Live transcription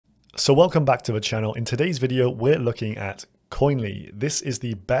So welcome back to the channel. In today's video, we're looking at Koinly. This is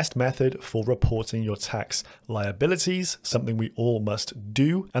the best method for reporting your tax liabilities, something we all must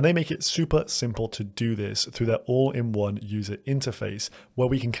do. And they make it super simple to do this through their all-in-one user interface, where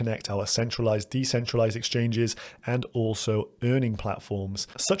we can connect our centralized, decentralized exchanges and also earning platforms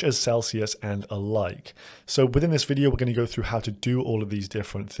such as Celsius and alike. So within this video, we're going to go through how to do all of these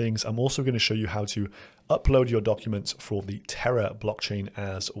different things. I'm also going to show you how to upload your documents for the Terra blockchain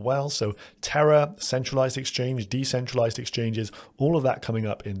as well. So Terra, centralized exchange, decentralized exchanges, all of that coming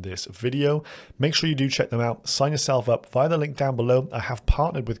up in this video. Make sure you do check them out. Sign yourself up via the link down below. I have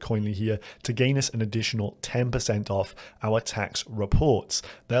partnered with Koinly here to gain us an additional 10% off our tax reports.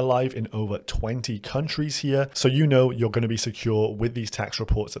 They're live in over 20 countries here. So you know you're going to be secure with these tax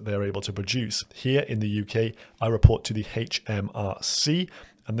reports that they're able to produce. Here in the UK, I report to the HMRC,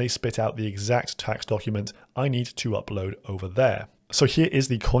 and they spit out the exact tax document I need to upload over there. So here is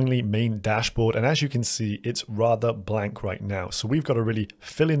the Koinly main dashboard, and as you can see, it's rather blank right now. So we've got to really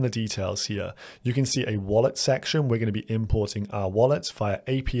fill in the details here. You can see a wallet section. We're going to be importing our wallets via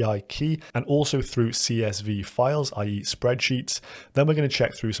API key and also through CSV files, i.e. spreadsheets. Then we're going to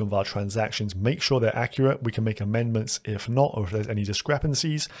check through some of our transactions, make sure they're accurate. We can make amendments if not, or if there's any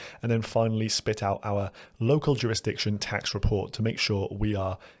discrepancies, and then finally spit out our local jurisdiction tax report to make sure we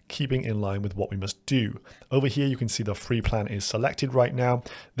are keeping in line with what we must do. Over here, you can see the free plan is selected right now.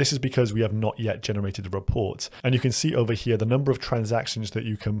 This is because we have not yet generated the reports. And you can see over here, the number of transactions that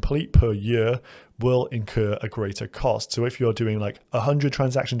you complete per year will incur a greater cost. So if you're doing like 100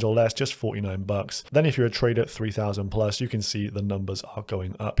 transactions or less, just 49 bucks. Then if you're a trader, 3,000 plus, you can see the numbers are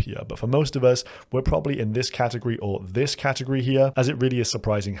going up here. But for most of us, we're probably in this category or this category here, as it really is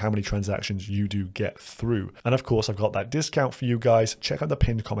surprising how many transactions you do get through. And of course, I've got that discount for you guys. Check out the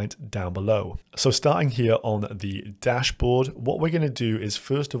pinned comment down below. So starting here on the dashboard, what we're going to do is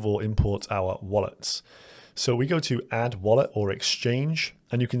first of all import our wallets. So we go to add wallet or exchange,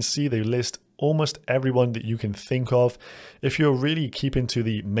 and you can see they list almost everyone that you can think of. If you're really keeping to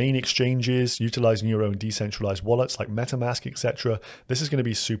the main exchanges, utilizing your own decentralized wallets like MetaMask, etc., this is going to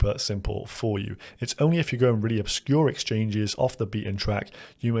be super simple for you. It's only if you go in really obscure exchanges off the beaten track,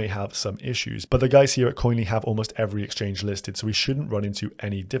 you may have some issues. But the guys here at Koinly have almost every exchange listed, so we shouldn't run into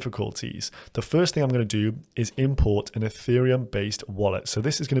any difficulties. The first thing I'm going to do is import an Ethereum-based wallet. So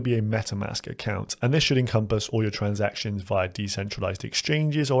this is going to be a MetaMask account, and this should encompass all your transactions via decentralized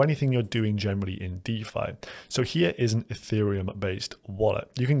exchanges or anything you're doing generally in DeFi. So here is an Ethereum-based wallet.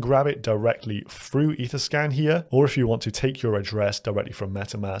 You can grab it directly through Etherscan here, or if you want to take your address directly from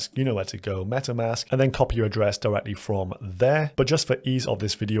MetaMask, you know where to go, MetaMask, and then copy your address directly from there. But just for ease of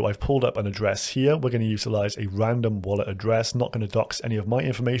this video, I've pulled up an address here. We're going to utilize a random wallet address, not going to dox any of my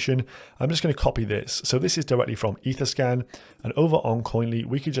information. I'm just going to copy this. So this is directly from Etherscan, and over on Koinly,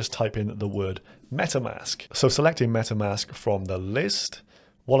 we could just type in the word MetaMask. So selecting MetaMask from the list,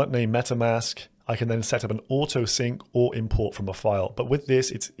 wallet name MetaMask, I can then set up an auto sync or import from a file. But with this,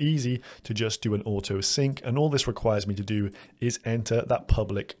 it's easy to just do an auto sync. And all this requires me to do is enter that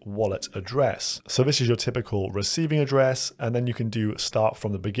public wallet address. So this is your typical receiving address. And then you can do start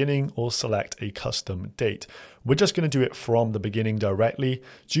from the beginning or select a custom date. We're just going to do it from the beginning directly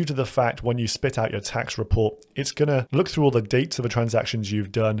due to the fact when you spit out your tax report, it's going to look through all the dates of the transactions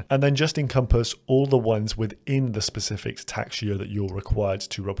you've done and then just encompass all the ones within the specific tax year that you're required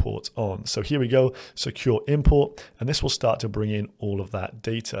to report on. So here we go, secure import, and this will start to bring in all of that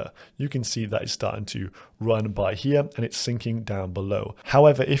data. You can see that it's starting to run by here and it's syncing down below.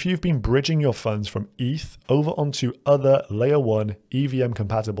 However, if you've been bridging your funds from ETH over onto other layer 1 EVM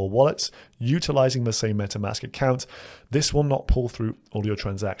compatible wallets utilizing the same MetaMask account, this will not pull through all your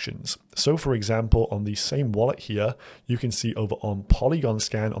transactions. So for example, on the same wallet here, you can see over on Polygon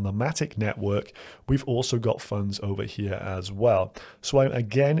Scan on the Matic network, we've also got funds over here as well. So I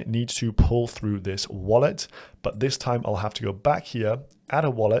again need to pull through this wallet, but this time I'll have to go back here, add a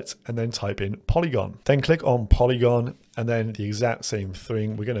wallet, and then type in Polygon. Then click on Polygon, and then the exact same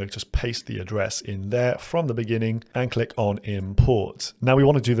thing. We're going to just paste the address in there from the beginning and click on import. Now we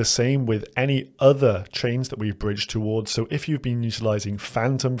want to do the same with any other chains that we've bridged towards. So if you've been utilizing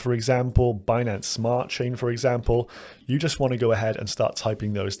Phantom, for example, Binance Smart Chain, for example, you just want to go ahead and start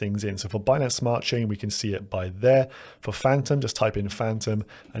typing those things in. So for Binance Smart Chain, we can see it by there. For Phantom, just type in Phantom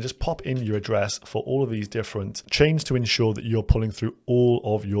and just pop in your address for all of these different chains to ensure that you're pulling through all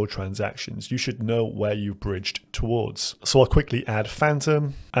of your transactions. You should know where you bridged towards. So I'll quickly add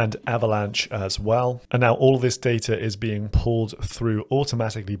Phantom and Avalanche as well. And now all this data is being pulled through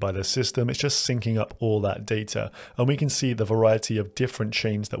automatically by the system. It's just syncing up all that data. And we can see the variety of different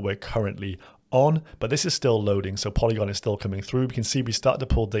chains that we're currently on, but this is still loading. So Polygon is still coming through. We can see we start to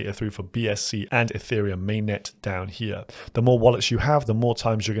pull data through for BSC and Ethereum mainnet down here. The more wallets you have, the more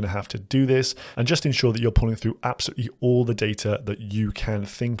times you're going to have to do this, and just ensure that you're pulling through absolutely all the data that you can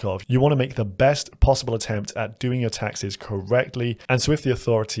think of. You want to make the best possible attempt at doing your taxes correctly. And so if the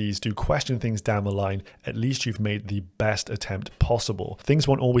authorities do question things down the line, at least you've made the best attempt possible. Things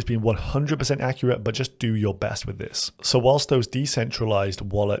won't always be 100% accurate, but just do your best with this. So whilst those decentralized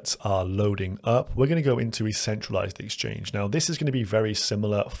wallets are loading up, we're going to go into a centralized exchange. Now, this is going to be very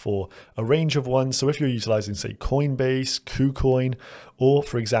similar for a range of ones. So if you're utilizing, say, Coinbase, KuCoin, or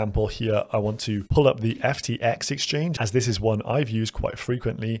for example, here, I want to pull up the FTX exchange, as this is one I've used quite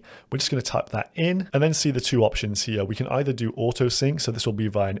frequently. We're just going to type that in and then see the two options here. We can either do auto sync, so this will be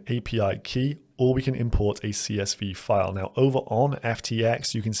via an API key, or we can import a CSV file. Now over on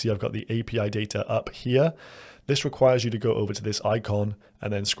FTX, you can see I've got the API data up here. This requires you to go over to this icon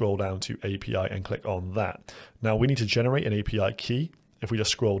and then scroll down to API and click on that. Now we need to generate an API key. If we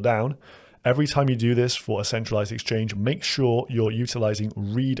just scroll down, every time you do this for a centralized exchange, make sure you're utilizing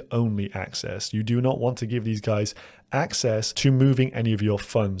read-only access. You do not want to give these guys access to moving any of your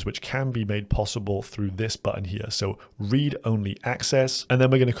funds, which can be made possible through this button here. So read-only access, and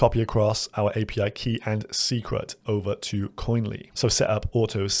then we're going to copy across our API key and secret over to Koinly. So set up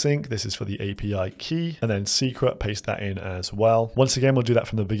auto sync. This is for the API key, and then secret, paste that in as well. Once again, we'll do that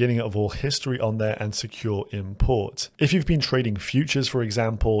from the beginning of all history on there and secure import. If you've been trading futures, for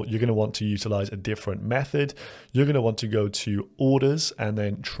example, you're going to want to utilize a different method. You're going to want to go to orders and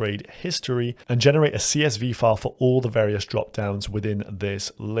then trade history and generate a CSV file for all the various drop downs within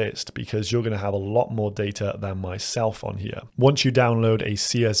this list, because you're going to have a lot more data than myself on here. Once you download a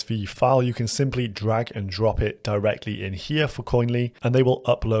CSV file, you can simply drag and drop it directly in here for Koinly, and they will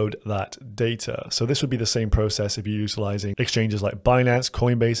upload that data. So this would be the same process if you're utilizing exchanges like Binance,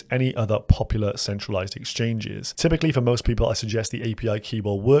 Coinbase, any other popular centralized exchanges. Typically for most people, I suggest the API key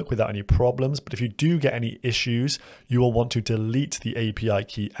will work without any problems, but if you do get any issues, you will want to delete the API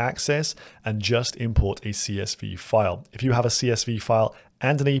key access and just import a CSV file. If you have a CSV file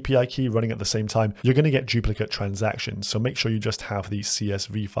and an API key running at the same time, you're going to get duplicate transactions. So make sure you just have the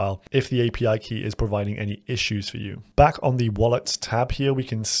CSV file if the API key is providing any issues for you. Back on the wallets tab here, we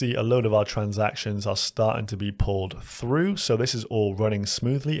can see a load of our transactions are starting to be pulled through. So this is all running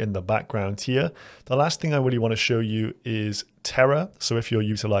smoothly in the background here. The last thing I really want to show you is Terra. So if you're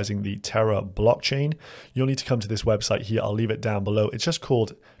utilizing the Terra blockchain, you'll need to come to this website here. I'll leave it down below. It's just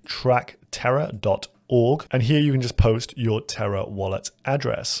called Terra.tax. And here you can just post your Terra wallet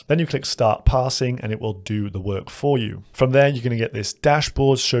address. Then you click start parsing and it will do the work for you. From there, you're going to get this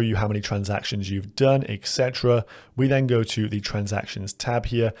dashboard, show you how many transactions you've done, etc. We then go to the transactions tab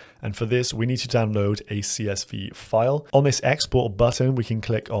here. And for this, we need to download a CSV file. On this export button, we can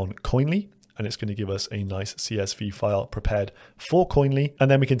click on Koinly, and it's going to give us a nice CSV file prepared for Koinly, and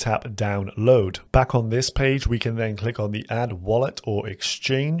then we can tap download. Back on this page, we can then click on the add wallet or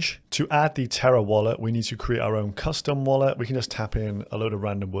exchange. To add the Terra wallet, we need to create our own custom wallet. We can just tap in a load of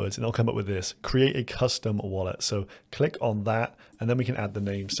random words and it'll come up with this, create a custom wallet. So click on that and then we can add the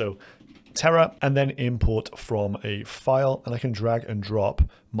name. So Terra, and then import from a file, and I can drag and drop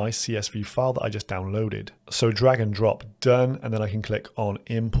my CSV file that I just downloaded. So drag and drop done, and then I can click on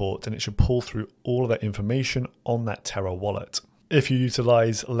import and it should pull through all of that information on that Terra wallet. If you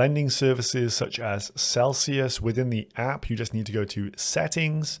utilize lending services such as Celsius within the app, you just need to go to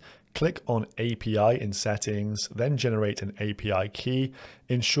settings, click on API in settings, then generate an API key.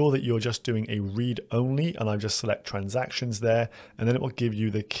 Ensure that you're just doing a read only, and I just select transactions there, and then it will give you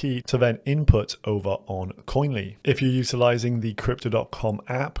the key to then input over on Koinly. If you're utilizing the Crypto.com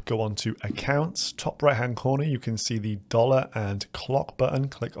app, go on to accounts, top right hand corner, you can see the dollar and clock button,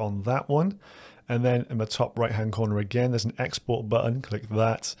 click on that one. And then in the top right hand corner again, there's an export button, click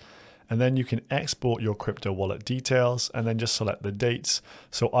that. And then you can export your crypto wallet details and then just select the dates.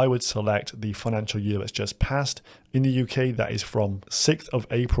 So I would select the financial year that's just passed. In the UK, that is from 6th of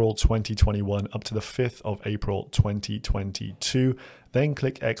April 2021 up to the 5th of April 2022. Then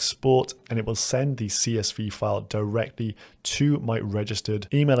click export and it will send the CSV file directly to my registered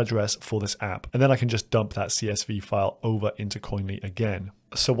email address for this app. And then I can just dump that CSV file over into Koinly again.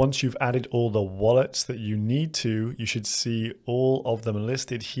 So once you've added all the wallets that you need to, you should see all of them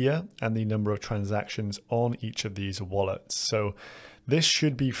listed here and the number of transactions on each of these wallets. So this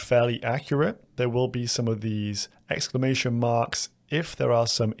should be fairly accurate. There will be some of these exclamation marks if there are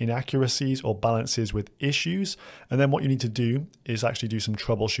some inaccuracies or balances with issues. And then what you need to do is actually do some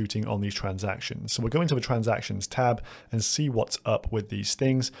troubleshooting on these transactions. So we'll go into the transactions tab and see what's up with these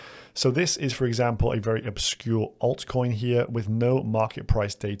things. So this is, for example, a very obscure altcoin here with no market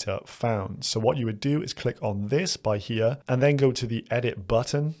price data found. So what you would do is click on this by here and then go to the edit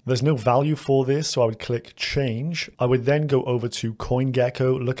button. There's no value for this, so I would click change. I would then go over to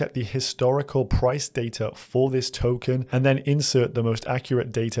CoinGecko, look at the historical price data for this token, and then insert the most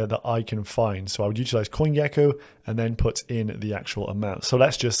accurate data that I can find. So I would utilize CoinGecko and then put in the actual amount. So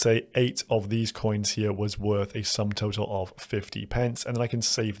let's just say 8 of these coins here was worth a sum total of 50 pence, and then I can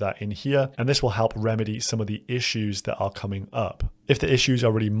save that in here, and this will help remedy some of the issues that are coming up. If the issues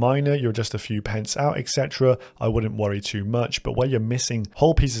are really minor, you're just a few pence out, etc., I wouldn't worry too much, but where you're missing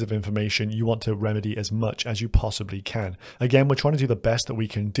whole pieces of information, you want to remedy as much as you possibly can. Again, we're trying to do the best that we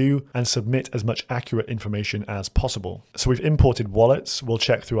can do and submit as much accurate information as possible. So we've imported wallets, we'll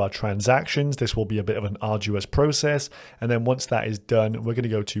check through our transactions. This will be a bit of an arduous process, and then once that is done, we're going to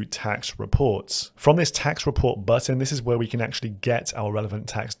go to tax reports. From this tax report button, this is where we can actually get our relevant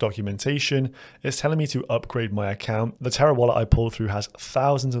tax documentation. It's telling me to upgrade my account. The Terra wallet I pulled through has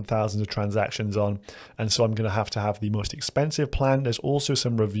thousands and thousands of transactions on, and so I'm going to have the most expensive plan. There's also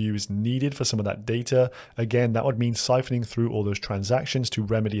some reviews needed for some of that data. Again, that would mean siphoning through all those transactions to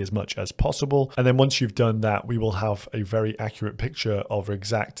remedy as much as possible, and then once you've done that, we will have a very accurate picture of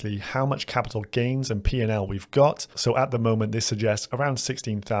exactly how much capital gains and P&L we've got. So at the moment, this suggests around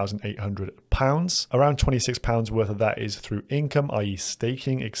 £16,800. Around £26 worth of that is through income, i.e.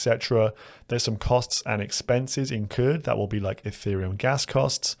 staking, etc. There's some costs and expenses incurred that will be like Ethereum gas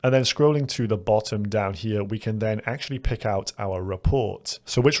costs. And then scrolling to the bottom down here, we can then actually pick out our report.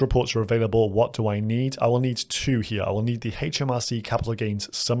 So which reports are available? What do I need? I will need 2 here. I will need the HMRC capital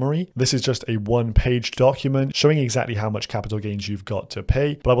gains summary. This is just a 1-page document showing exactly how much capital gains you've got to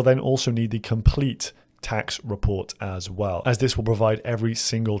pay, but I will then also need the complete tax report as well, as this will provide every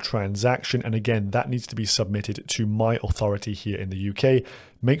single transaction. And again, that needs to be submitted to my authority here in the UK.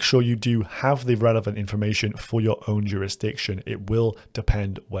 Make sure you do have the relevant information for your own jurisdiction. It will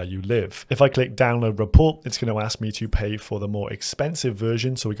depend where you live. If I click download report, it's going to ask me to pay for the more expensive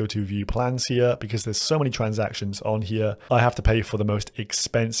version. So we go to view plans here. Because there's so many transactions on here, I have to pay for the most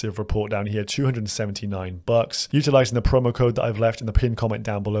expensive report down here, $279. Utilizing the promo code that I've left in the pinned comment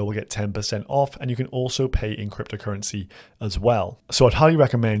down below will get 10% off, and you can also pay in cryptocurrency as well. So I'd highly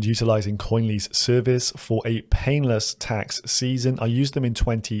recommend utilizing Koinly's service for a painless tax season. I used them in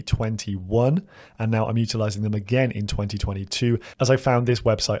 2021, and now I'm utilizing them again in 2022, as I found this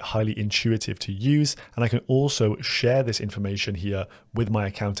website highly intuitive to use, and I can also share this information here with my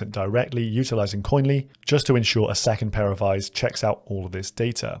accountant directly utilizing Koinly, just to ensure a second pair of eyes checks out all of this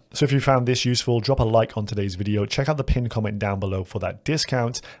data. So if you found this useful, drop a like on today's video, check out the pinned comment down below for that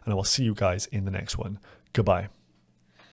discount, and I will see you guys in the next one. Goodbye.